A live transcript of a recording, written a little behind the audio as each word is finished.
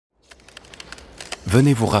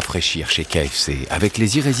Venez vous rafraîchir chez KFC avec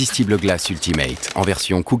les irrésistibles glaces Ultimate en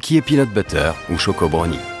version cookie et peanut butter ou choco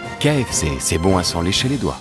brownie. KFC, c'est bon à s'en lécher les doigts.